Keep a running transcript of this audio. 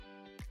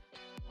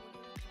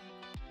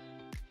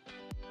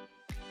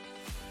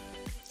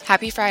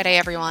Happy Friday,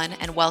 everyone,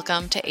 and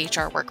welcome to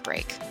HR Work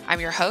Break.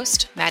 I'm your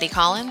host, Maddie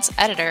Collins,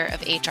 editor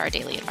of HR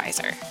Daily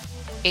Advisor.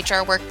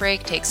 HR Work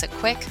Break takes a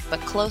quick but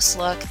close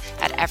look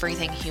at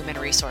everything human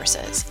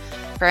resources.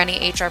 For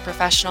any HR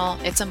professional,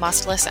 it's a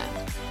must listen.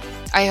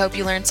 I hope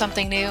you learned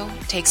something new,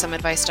 take some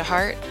advice to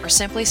heart, or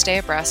simply stay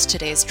abreast of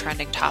today's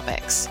trending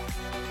topics.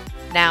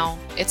 Now,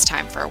 it's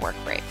time for a work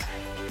break.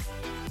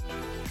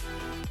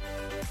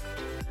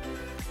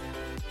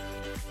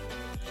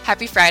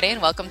 Happy Friday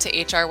and welcome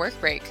to HR Work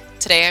Break.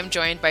 Today I'm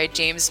joined by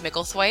James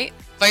Micklethwait,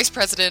 Vice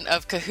President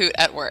of Kahoot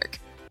at Work.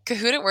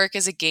 Kahoot at Work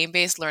is a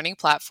game-based learning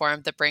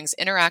platform that brings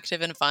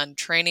interactive and fun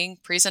training,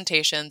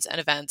 presentations, and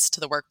events to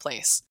the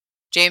workplace.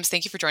 James,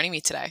 thank you for joining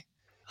me today.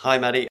 Hi,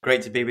 Maddie.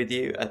 Great to be with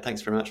you.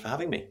 Thanks very much for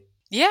having me.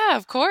 Yeah,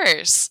 of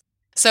course.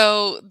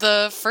 So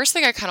the first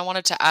thing I kind of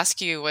wanted to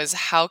ask you was,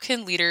 how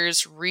can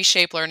leaders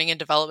reshape learning and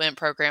development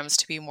programs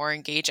to be more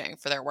engaging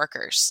for their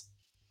workers?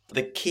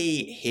 The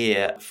key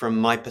here, from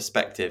my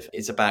perspective,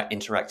 is about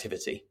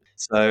interactivity.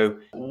 So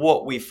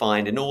what we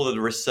find in all of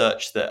the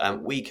research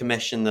that we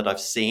commission, that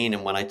I've seen,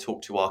 and when I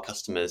talk to our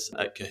customers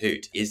at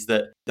Kahoot, is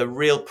that the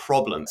real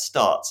problem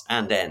starts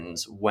and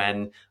ends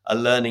when a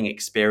learning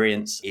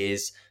experience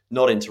is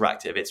not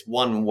interactive. It's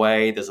one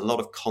way, there's a lot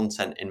of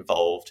content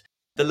involved.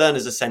 The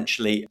learners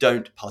essentially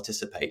don't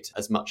participate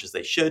as much as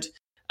they should.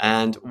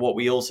 And what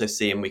we also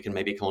see, and we can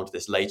maybe come on to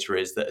this later,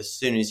 is that as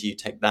soon as you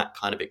take that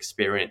kind of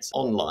experience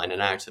online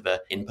and out of an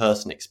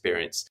in-person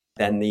experience,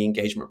 then the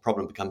engagement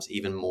problem becomes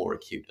even more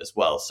acute as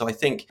well. So I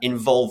think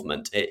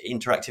involvement,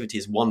 interactivity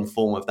is one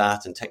form of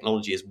that, and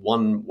technology is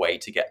one way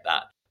to get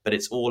that. But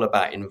it's all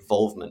about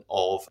involvement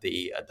of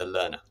the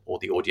learner or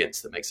the audience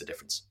that makes a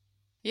difference.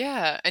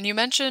 Yeah, and you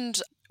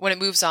mentioned when it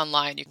moves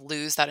online, you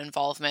lose that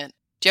involvement.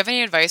 Do you have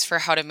any advice for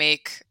how to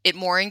make it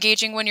more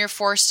engaging when you're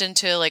forced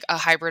into like a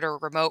hybrid or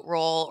remote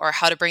role, or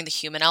how to bring the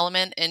human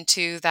element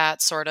into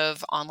that sort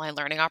of online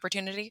learning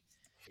opportunity?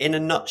 In a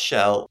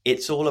nutshell,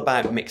 it's all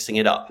about mixing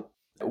it up.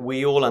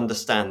 We all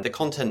understand the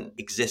content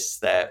exists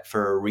there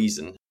for a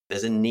reason.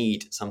 There's a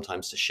need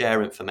sometimes to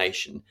share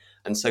information.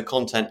 And so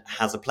content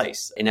has a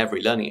place in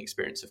every learning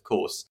experience, of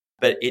course,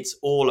 but it's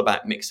all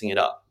about mixing it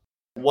up.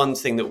 One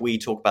thing that we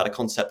talk about, a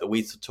concept that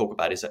we talk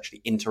about, is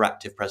actually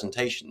interactive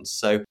presentations.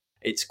 So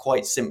it's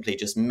quite simply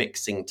just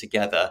mixing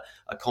together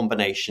a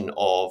combination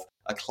of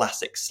a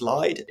classic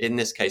slide. In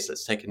this case,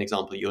 let's take an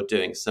example. You're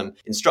doing some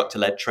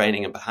instructor-led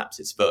training and perhaps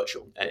it's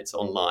virtual, it's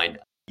online.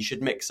 You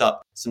should mix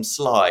up some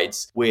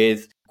slides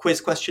with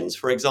quiz questions,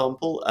 for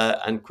example.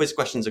 And quiz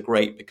questions are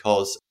great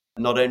because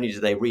not only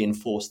do they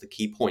reinforce the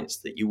key points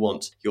that you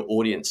want your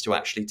audience to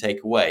actually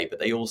take away, but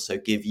they also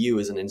give you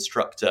as an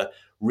instructor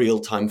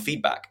real-time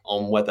feedback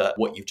on whether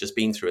what you've just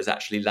been through has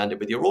actually landed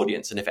with your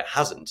audience. And if it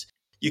hasn't,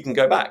 you can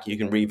go back, you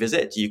can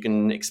revisit, you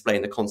can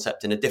explain the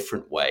concept in a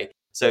different way.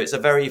 So it's a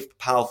very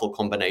powerful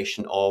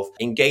combination of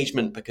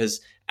engagement, because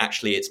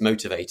actually it's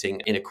motivating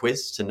in a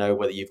quiz to know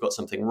whether you've got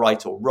something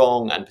right or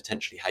wrong, and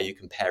potentially how you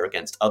compare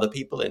against other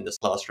people in this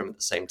classroom at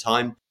the same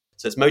time.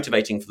 So it's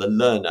motivating for the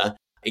learner.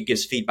 It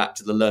gives feedback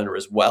to the learner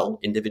as well,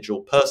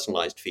 individual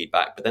personalized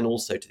feedback, but then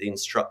also to the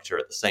instructor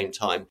at the same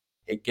time.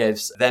 It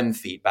gives them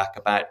feedback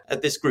about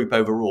this group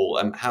overall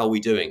and how are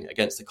we doing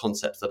against the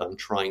concepts that I'm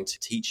trying to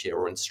teach here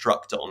or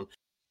instruct on.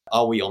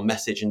 Are we on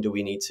message, and do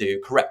we need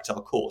to correct our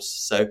course?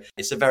 So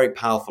it's a very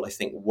powerful, I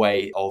think,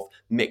 way of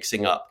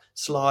mixing up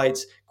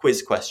slides,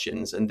 quiz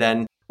questions. And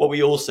then what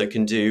we also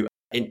can do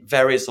in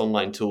various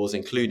online tools,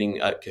 including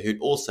Kahoot,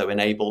 also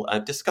enable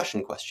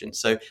discussion questions.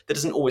 So there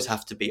doesn't always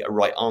have to be a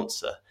right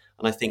answer.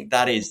 And I think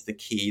that is the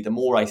key. The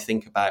more I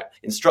think about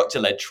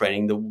instructor-led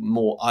training, the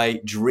more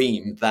I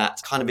dream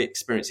that kind of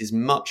experience is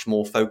much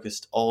more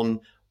focused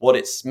on what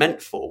it's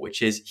meant for,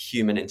 which is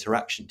human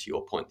interaction, to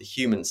your point, the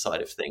human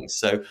side of things.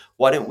 So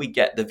why don't we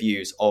get the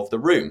views of the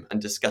room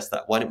and discuss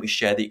that? Why don't we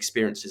share the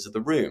experiences of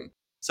the room?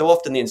 So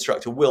often the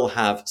instructor will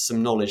have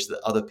some knowledge that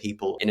other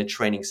people in a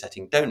training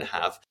setting don't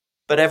have,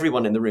 but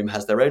everyone in the room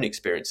has their own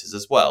experiences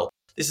as well.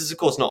 This is, of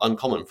course, not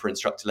uncommon for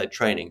instructor-led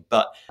training,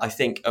 but I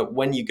think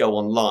when you go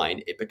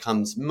online, it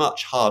becomes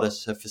much harder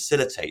to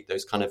facilitate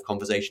those kind of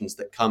conversations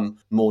that come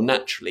more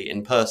naturally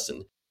in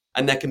person.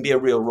 And there can be a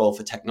real role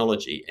for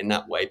technology in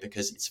that way,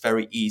 because it's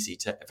very easy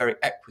to very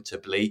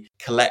equitably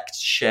collect,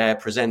 share,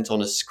 present on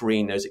a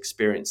screen those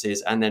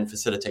experiences, and then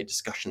facilitate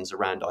discussions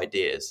around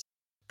ideas.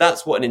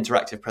 That's what an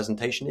interactive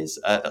presentation is.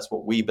 That's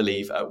what we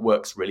believe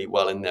works really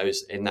well in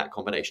that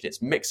combination.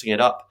 It's mixing it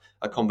up,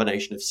 a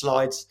combination of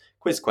slides,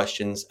 quiz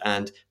questions,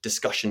 and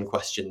discussion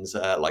questions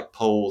like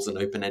polls and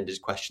open-ended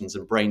questions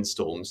and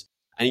brainstorms.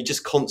 And you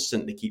just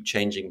constantly keep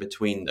changing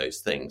between those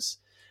things.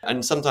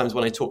 And sometimes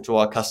when I talk to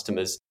our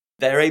customers,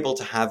 they're able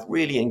to have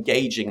really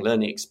engaging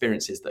learning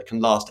experiences that can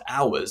last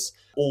hours,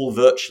 all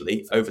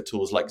virtually over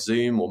tools like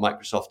Zoom or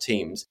Microsoft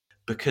Teams,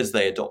 because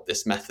they adopt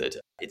this method.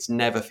 It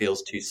never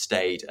feels too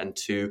staid and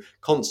too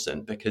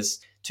constant, because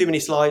too many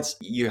slides,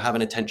 you have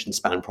an attention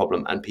span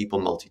problem and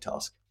people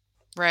multitask.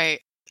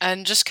 Right.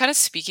 And just kind of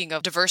speaking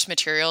of diverse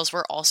materials,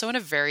 we're also in a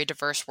very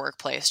diverse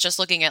workplace. Just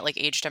looking at like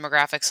age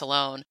demographics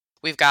alone,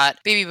 We've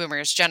got baby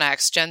boomers, Gen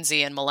X, Gen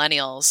Z, and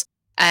millennials.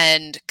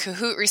 And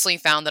Kahoot recently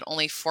found that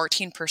only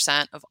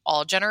 14% of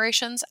all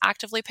generations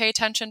actively pay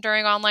attention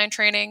during online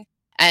training,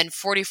 and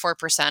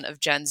 44% of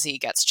Gen Z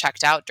gets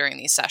checked out during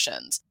these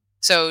sessions.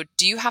 So,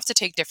 do you have to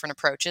take different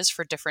approaches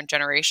for different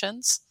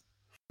generations?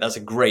 That's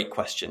a great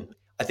question.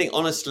 I think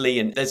honestly,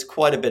 and there's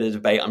quite a bit of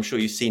debate, I'm sure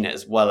you've seen it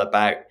as well,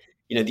 about,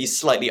 these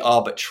slightly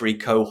arbitrary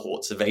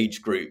cohorts of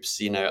age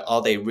groups,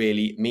 are they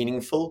really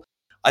meaningful?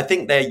 I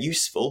think they're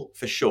useful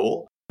for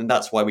sure. And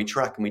that's why we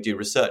track and we do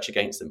research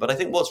against them. But I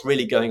think what's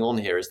really going on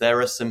here is there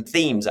are some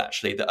themes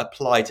actually that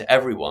apply to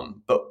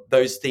everyone, but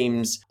those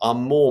themes are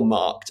more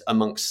marked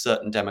amongst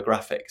certain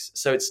demographics.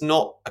 So it's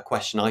not a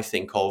question, I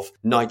think, of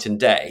night and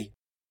day.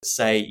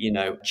 Say,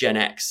 Gen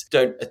X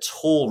don't at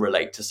all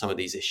relate to some of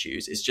these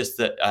issues. It's just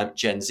that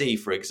Gen Z,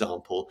 for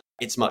example,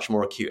 it's much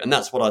more acute. And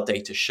that's what our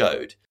data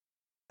showed.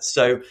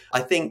 So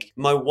I think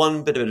my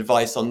one bit of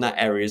advice on that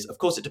area is, of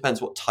course, it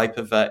depends what type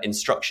of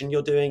instruction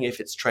you're doing. If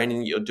it's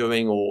training that you're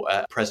doing or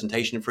a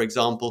presentation, for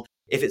example,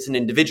 if it's an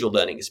individual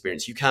learning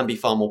experience, you can be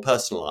far more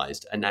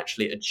personalized and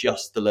actually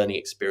adjust the learning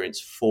experience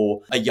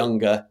for a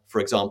younger,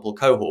 for example,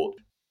 cohort.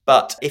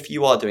 But if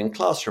you are doing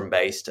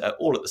classroom-based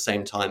all at the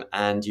same time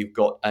and you've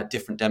got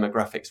different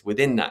demographics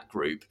within that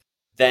group,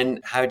 then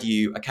how do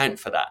you account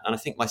for that? And I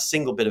think my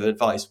single bit of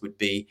advice would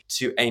be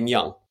to aim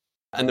young.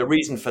 And the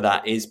reason for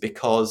that is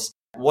because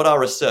what our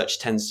research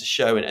tends to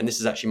show, and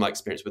this is actually my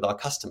experience with our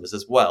customers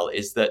as well,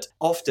 is that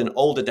often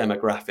older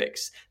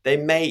demographics, they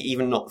may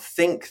even not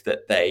think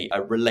that they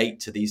relate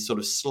to these sort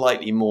of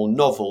slightly more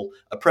novel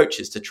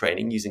approaches to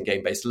training using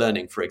game-based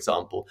learning, for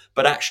example.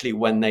 But actually,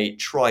 when they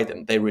try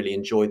them, they really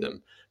enjoy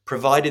them,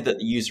 provided that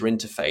the user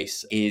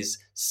interface is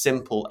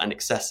simple and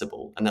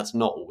accessible. And that's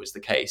not always the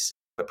case.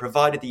 But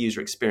provided the user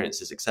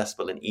experience is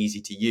accessible and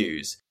easy to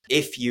use,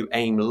 if you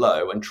aim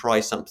low and try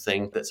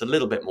something that's a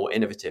little bit more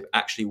innovative,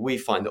 actually we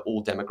find that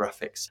all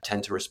demographics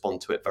tend to respond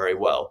to it very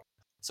well.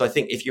 So I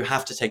think if you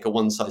have to take a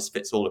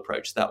one-size-fits-all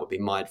approach, that would be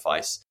my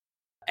advice.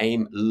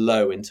 Aim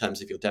low in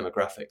terms of your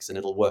demographics and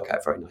it'll work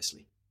out very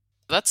nicely.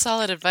 That's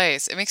solid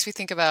advice. It makes me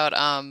think about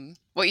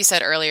what you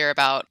said earlier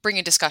about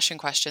bringing discussion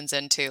questions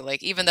into,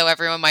 like, even though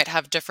everyone might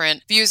have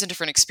different views and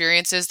different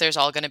experiences, there's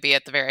all going to be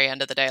at the very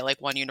end of the day, like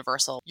one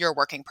universal, you're a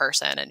working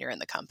person and you're in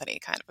the company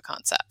kind of a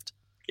concept.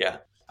 Yeah.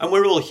 And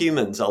we're all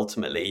humans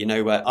ultimately.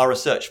 Our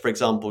research, for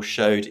example,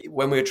 showed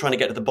when we were trying to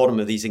get to the bottom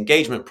of these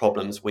engagement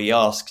problems, we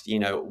asked,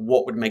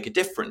 what would make a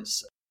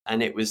difference?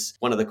 And it was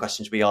one of the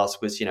questions we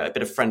asked was, a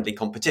bit of friendly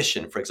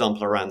competition, for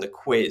example, around the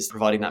quiz,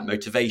 providing that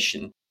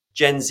motivation.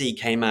 Gen Z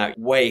came out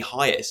way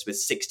highest with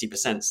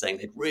 60% saying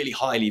they'd really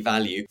highly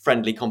value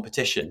friendly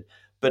competition.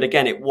 But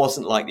again, it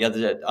wasn't like the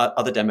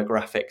other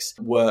demographics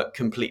were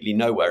completely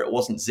nowhere. It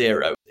wasn't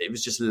zero. It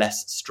was just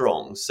less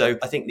strong. So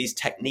I think these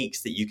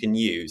techniques that you can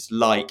use,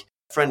 like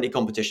friendly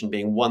competition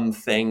being one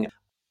thing,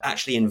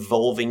 actually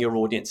involving your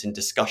audience in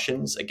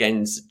discussions.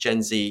 Again,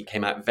 Gen Z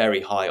came out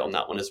very high on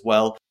that one as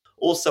well.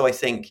 Also, I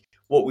think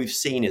what we've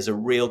seen is a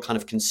real kind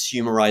of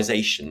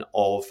consumerization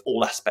of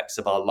all aspects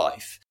of our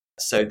life.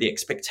 So the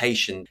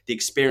expectation, the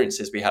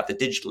experiences we have, the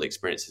digital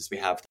experiences we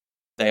have,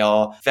 they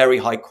are very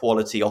high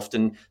quality,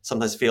 often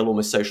sometimes feel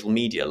almost social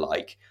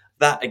media-like.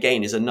 That,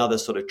 again, is another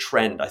sort of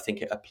trend I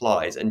think it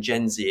applies. And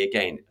Gen Z,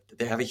 again,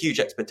 they have a huge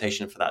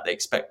expectation for that. They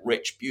expect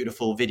rich,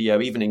 beautiful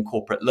video, even in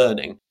corporate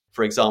learning,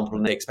 for example,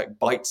 and they expect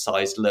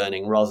bite-sized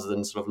learning rather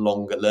than sort of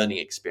longer learning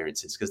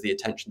experiences because the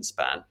attention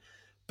span.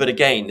 But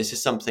again, this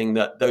is something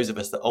that those of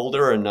us that are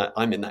older, and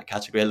I'm in that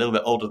category, a little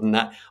bit older than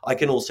that, I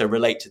can also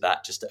relate to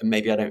that, just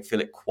maybe I don't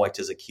feel it quite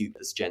as acute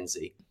as Gen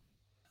Z.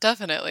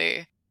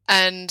 Definitely.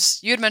 And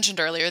you had mentioned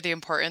earlier the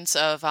importance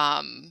of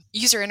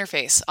user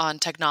interface on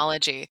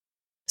technology.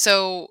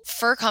 So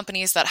for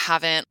companies that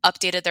haven't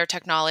updated their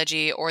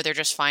technology or they're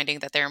just finding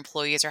that their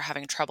employees are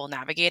having trouble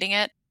navigating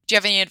it, do you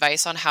have any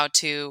advice on how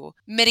to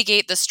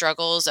mitigate the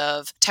struggles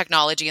of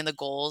technology and the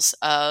goals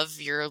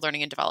of your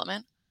learning and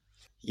development?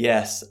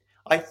 Yes.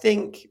 I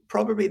think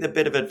probably the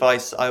bit of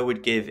advice I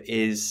would give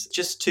is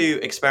just to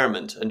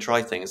experiment and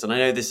try things. And I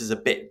know this is a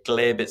bit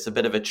glib, it's a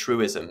bit of a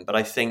truism, but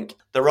I think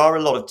there are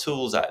a lot of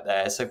tools out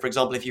there. So for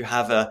example, if you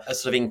have a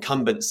sort of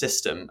incumbent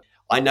system,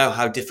 I know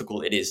how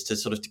difficult it is to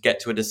sort of to get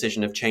to a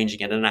decision of changing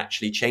it and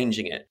actually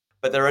changing it.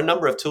 But there are a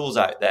number of tools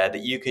out there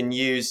that you can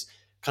use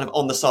kind of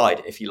on the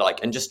side, if you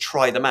like, and just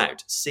try them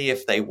out, see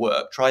if they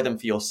work, try them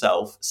for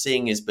yourself.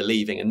 Seeing is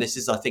believing. And this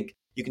is, I think,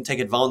 you can take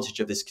advantage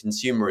of this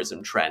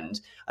consumerism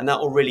trend, and that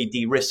will really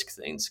de-risk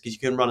things because you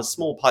can run a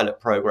small pilot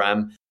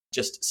program,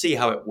 just see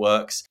how it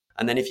works.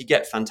 And then if you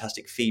get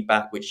fantastic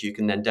feedback, which you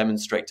can then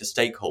demonstrate to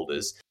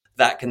stakeholders,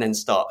 that can then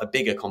start a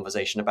bigger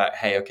conversation about,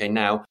 hey, okay,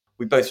 now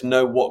we both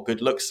know what good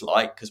looks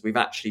like because we've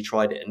actually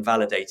tried it and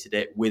validated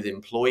it with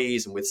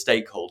employees and with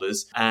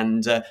stakeholders.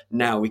 And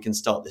now we can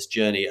start this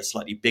journey, a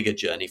slightly bigger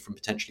journey from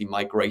potentially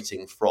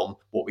migrating from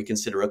what we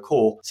consider a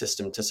core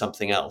system to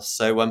something else.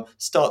 So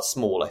start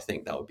small, I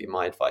think that would be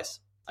my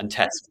advice, and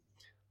test.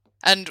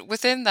 And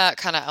within that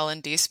kind of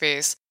L&D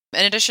space,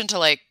 in addition to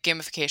like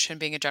gamification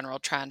being a general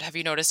trend, have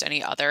you noticed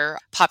any other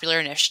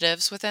popular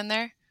initiatives within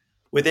there?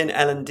 Within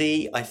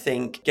L&D, I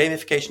think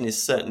gamification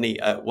is certainly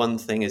one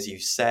thing, as you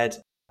said.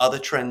 Other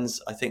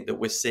trends I think that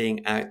we're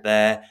seeing out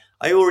there,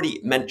 I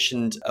already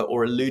mentioned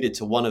or alluded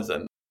to one of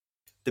them.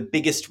 The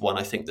biggest one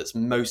I think that's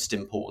most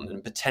important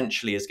and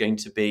potentially is going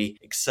to be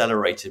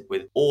accelerated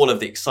with all of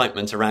the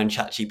excitement around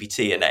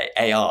ChatGPT and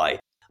AI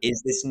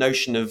is this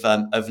notion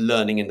of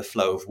learning in the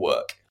flow of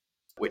work,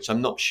 which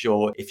I'm not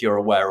sure if you're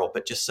aware of,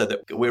 but just so that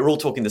we're all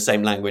talking the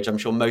same language, I'm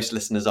sure most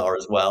listeners are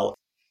as well.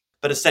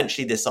 But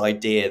essentially this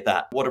idea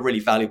that what a really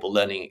valuable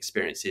learning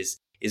experience is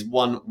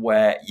one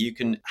where you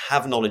can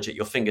have knowledge at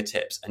your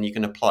fingertips and you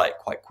can apply it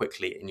quite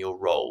quickly in your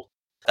role.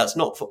 That's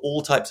not for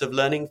all types of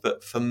learning,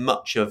 but for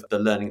much of the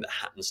learning that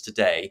happens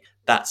today,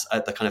 that's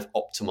the kind of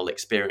optimal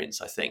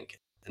experience, I think.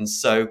 And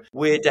so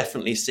we're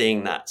definitely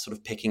seeing that sort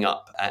of picking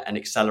up and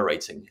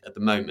accelerating at the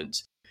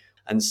moment.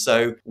 And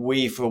so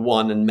we, for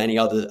one, and many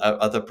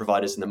other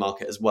providers in the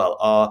market as well,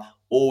 are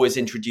always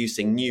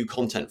introducing new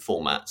content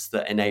formats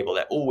that enable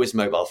it. Always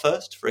mobile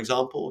first, for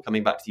example,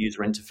 coming back to the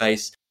user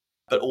interface,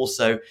 but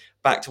also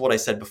back to what I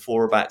said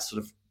before about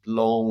sort of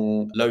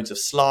long loads of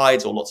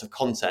slides or lots of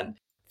content,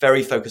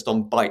 very focused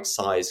on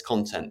bite-sized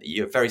content that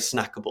you're very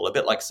snackable, a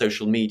bit like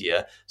social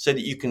media, so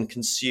that you can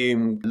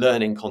consume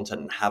learning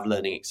content and have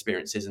learning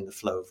experiences in the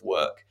flow of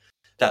work.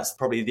 That's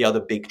probably the other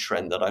big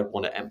trend that I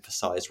want to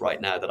emphasize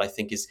right now that I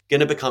think is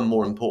going to become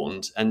more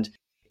important. And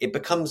it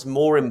becomes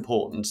more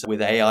important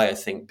with AI, I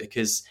think,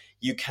 because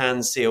you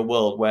can see a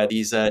world where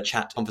these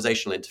chat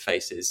conversational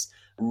interfaces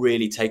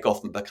really take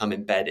off and become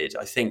embedded.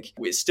 I think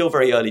it's still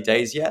very early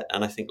days yet,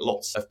 and I think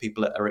lots of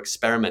people are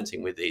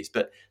experimenting with these.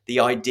 But the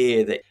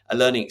idea that a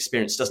learning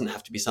experience doesn't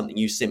have to be something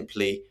you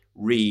simply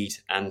read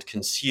and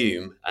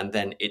consume, and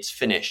then it's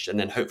finished, and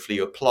then hopefully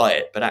you apply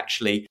it, but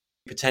actually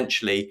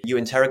potentially you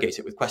interrogate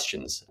it with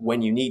questions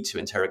when you need to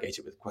interrogate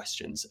it with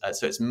questions.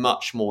 So it's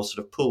much more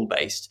sort of pull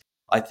based,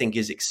 I think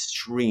is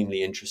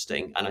extremely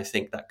interesting. And I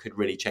think that could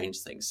really change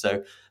things.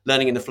 So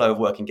learning in the flow of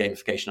work and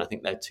gamification, I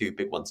think they're two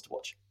big ones to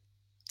watch.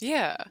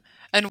 Yeah.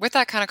 And with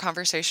that kind of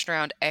conversation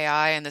around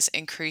AI and this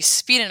increased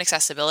speed and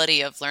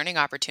accessibility of learning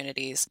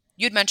opportunities,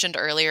 you'd mentioned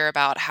earlier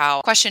about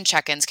how question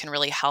check-ins can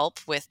really help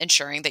with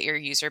ensuring that your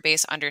user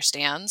base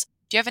understands.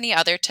 Do you have any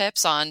other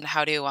tips on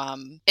how to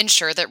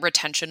ensure that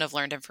retention of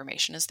learned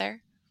information is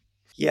there?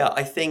 Yeah,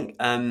 I think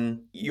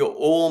you're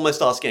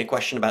almost asking a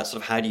question about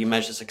sort of how do you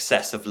measure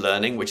success of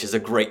learning, which is a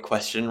great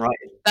question, right?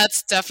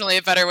 That's definitely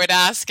a better way to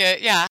ask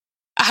it. Yeah.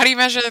 How do you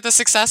measure the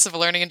success of a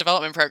learning and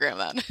development program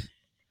then?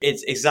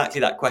 It's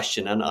exactly that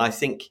question. And I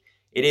think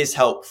it is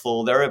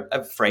helpful. There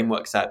are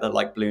frameworks out there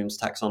like Bloom's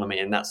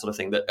taxonomy and that sort of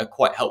thing that are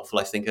quite helpful,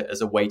 I think, as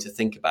a way to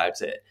think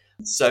about it.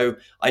 So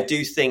I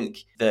do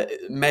think that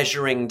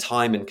measuring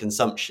time and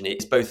consumption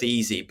is both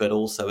easy, but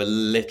also a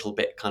little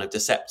bit kind of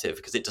deceptive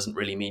because it doesn't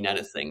really mean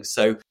anything.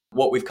 So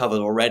what we've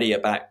covered already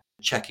about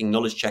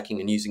knowledge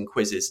checking and using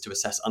quizzes to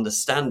assess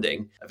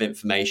understanding of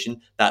information,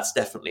 that's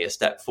definitely a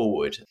step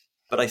forward.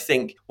 But I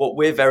think what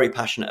we're very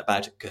passionate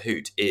about at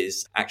Kahoot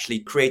is actually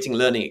creating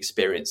learning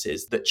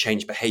experiences that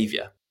change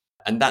behavior.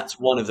 And that's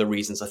one of the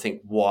reasons I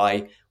think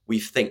why we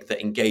think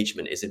that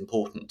engagement is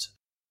important.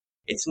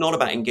 It's not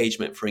about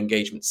engagement for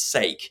engagement's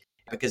sake,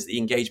 because the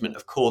engagement,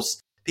 of course,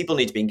 people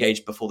need to be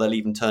engaged before they'll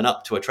even turn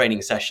up to a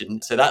training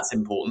session. So that's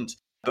important.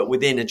 But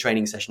within a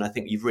training session, I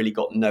think you've really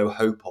got no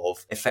hope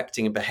of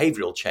effecting a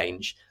behavioral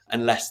change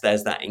unless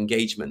there's that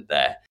engagement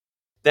there.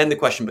 Then the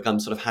question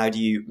becomes sort of how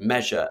do you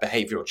measure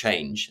behavioral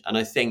change? And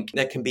I think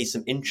there can be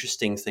some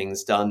interesting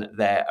things done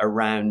there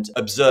around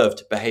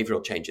observed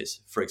behavioral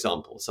changes, for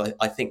example. So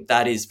I think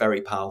that is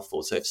very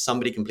powerful. So if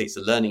somebody completes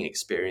a learning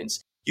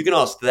experience, you can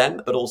ask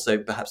them, but also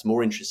perhaps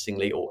more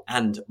interestingly,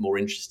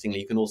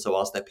 you can also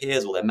ask their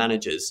peers or their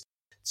managers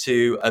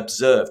to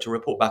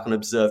report back on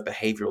observed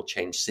behavioral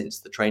change since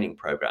the training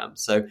program.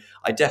 So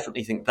I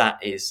definitely think that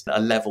is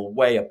a level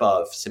way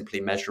above simply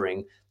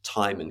measuring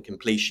time and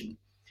completion.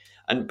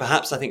 And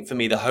perhaps I think for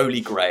me, the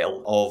holy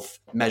grail of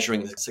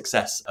measuring the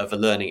success of a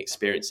learning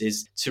experience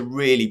is to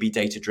really be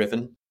data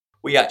driven.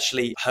 We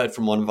actually heard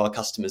from one of our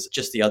customers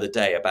just the other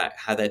day about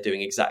how they're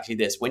doing exactly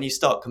this. When you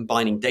start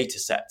combining data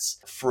sets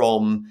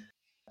from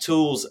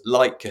tools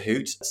like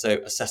Kahoot,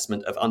 so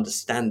assessment of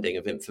understanding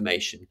of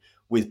information,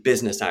 with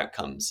business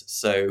outcomes.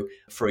 So,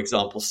 for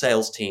example,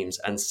 sales teams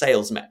and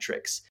sales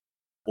metrics,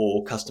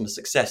 or customer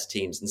success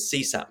teams and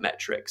CSAT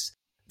metrics,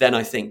 then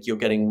I think you're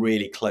getting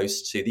really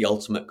close to the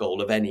ultimate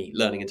goal of any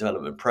learning and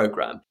development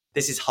program.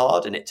 This is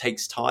hard and it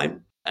takes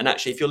time. And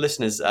actually, if your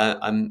listeners,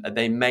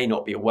 they may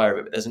not be aware of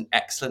it, but there's an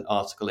excellent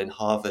article in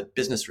Harvard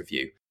Business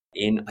Review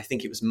in, I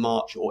think it was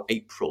March or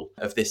April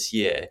of this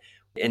year.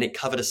 And it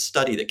covered a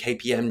study that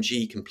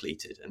KPMG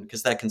completed. And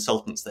because they're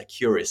consultants, they're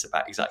curious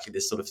about exactly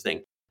this sort of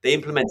thing. They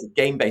implemented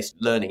game-based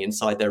learning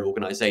inside their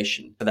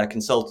organization for their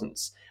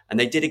consultants. And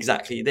they did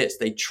exactly this.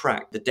 They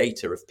tracked the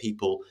data of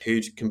people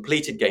who'd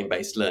completed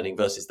game-based learning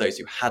versus those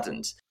who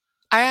hadn't.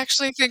 I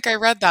actually think I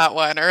read that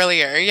one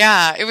earlier.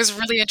 Yeah, it was a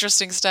really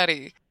interesting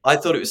study. I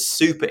thought it was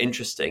super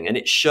interesting, and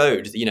it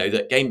showed,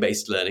 that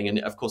game-based learning, and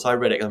of course I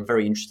read it, I'm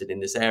very interested in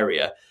this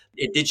area.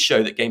 It did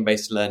show that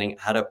game-based learning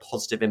had a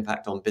positive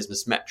impact on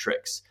business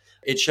metrics.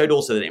 It showed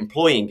also that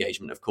employee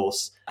engagement, of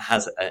course,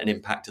 has an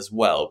impact as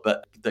well,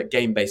 but that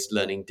game-based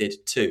learning did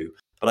too.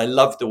 But I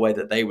loved the way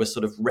that they were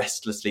sort of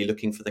restlessly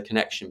looking for the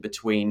connection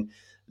between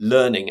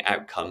learning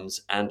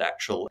outcomes and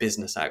actual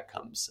business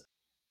outcomes.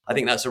 I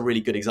think that's a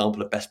really good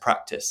example of best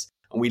practice.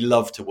 And we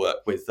love to work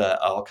with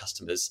our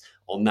customers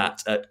on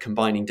that,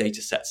 combining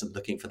data sets and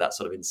looking for that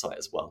sort of insight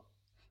as well.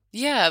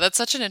 Yeah, that's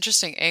such an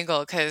interesting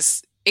angle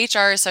because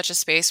HR is such a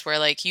space where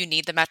like you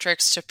need the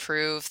metrics to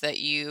prove that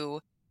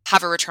you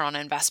have a return on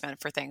investment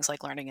for things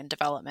like learning and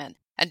development.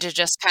 And to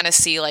just kind of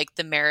see like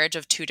the marriage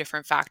of two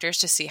different factors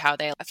to see how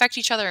they affect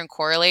each other and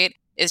correlate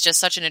is just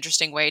such an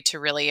interesting way to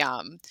really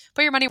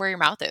put your money where your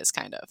mouth is,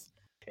 kind of.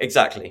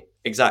 Exactly.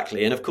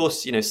 And of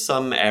course,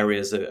 some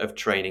areas of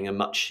training are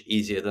much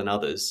easier than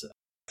others.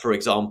 For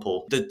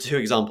example, the two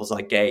examples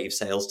I gave,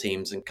 sales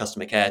teams and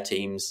customer care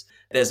teams,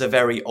 there's a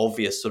very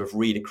obvious sort of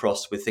read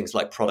across with things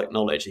like product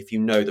knowledge. If you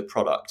know the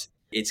product,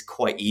 it's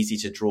quite easy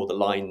to draw the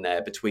line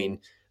there between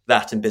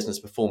that and business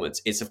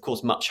performance. It's, of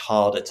course, much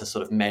harder to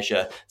sort of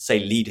measure, say,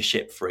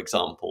 leadership, for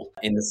example,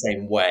 in the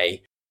same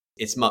way.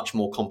 It's much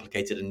more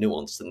complicated and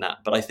nuanced than that.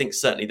 But I think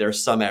certainly there are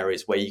some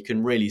areas where you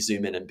can really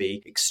zoom in and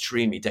be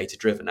extremely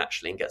data-driven,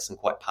 actually, and get some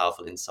quite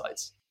powerful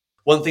insights.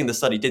 One thing the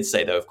study did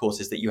say, though, of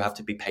course, is that you have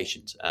to be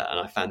patient. And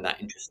I found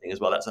that interesting as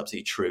well. That's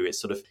absolutely true. It's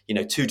sort of,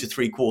 2 to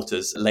 3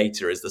 quarters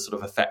later is the sort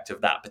of effect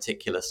of that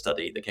particular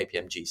study, the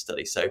KPMG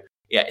study. So,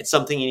 yeah, it's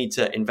something you need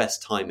to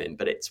invest time in,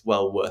 but it's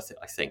well worth it,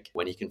 I think,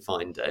 when you can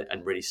find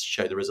and really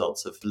show the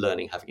results of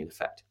learning having an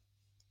effect.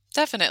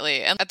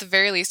 Definitely. And at the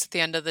very least, at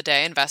the end of the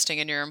day, investing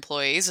in your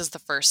employees is the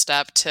first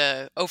step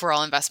to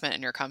overall investment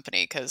in your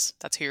company because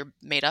that's who you're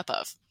made up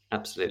of.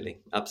 Absolutely.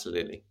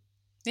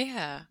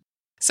 Yeah.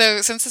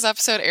 So since this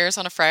episode airs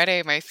on a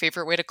Friday, my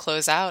favorite way to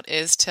close out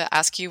is to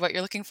ask you what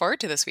you're looking forward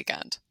to this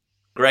weekend.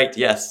 Great.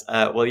 Yes.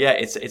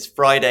 It's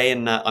Friday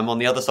and I'm on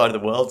the other side of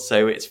the world,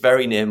 so it's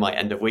very near my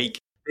end of week.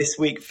 This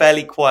week,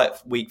 fairly quiet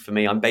week for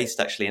me. I'm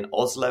based actually in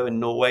Oslo in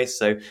Norway,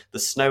 so the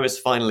snow is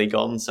finally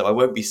gone, so I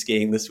won't be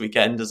skiing this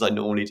weekend as I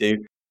normally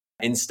do.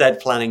 Instead,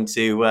 planning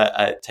to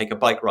take a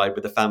bike ride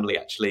with the family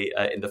actually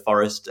in the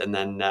forest, and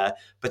then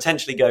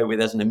potentially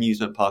there's an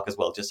amusement park as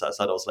well just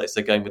outside Oslo,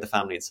 so going with the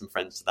family and some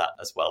friends to that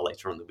as well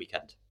later on the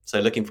weekend. So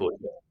looking forward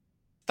to it.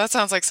 That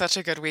sounds like such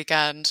a good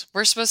weekend.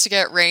 We're supposed to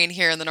get rain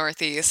here in the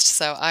Northeast,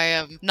 so I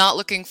am not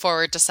looking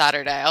forward to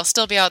Saturday. I'll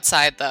still be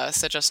outside though,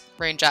 so just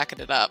rain jacket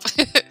it up.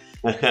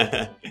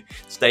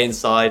 Stay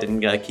inside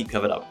and keep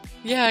covered up.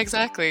 Yeah,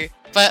 exactly.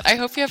 But I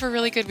hope you have a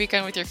really good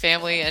weekend with your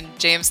family. And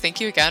James, thank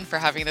you again for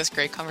having this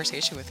great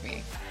conversation with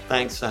me.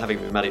 Thanks for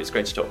having me, Maddie. It was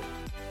great to talk.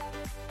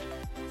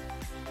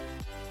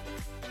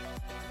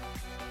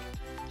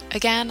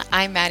 Again,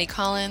 I'm Maddie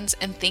Collins,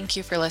 and thank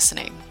you for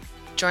listening.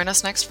 Join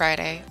us next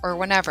Friday or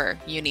whenever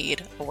you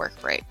need a work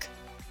break.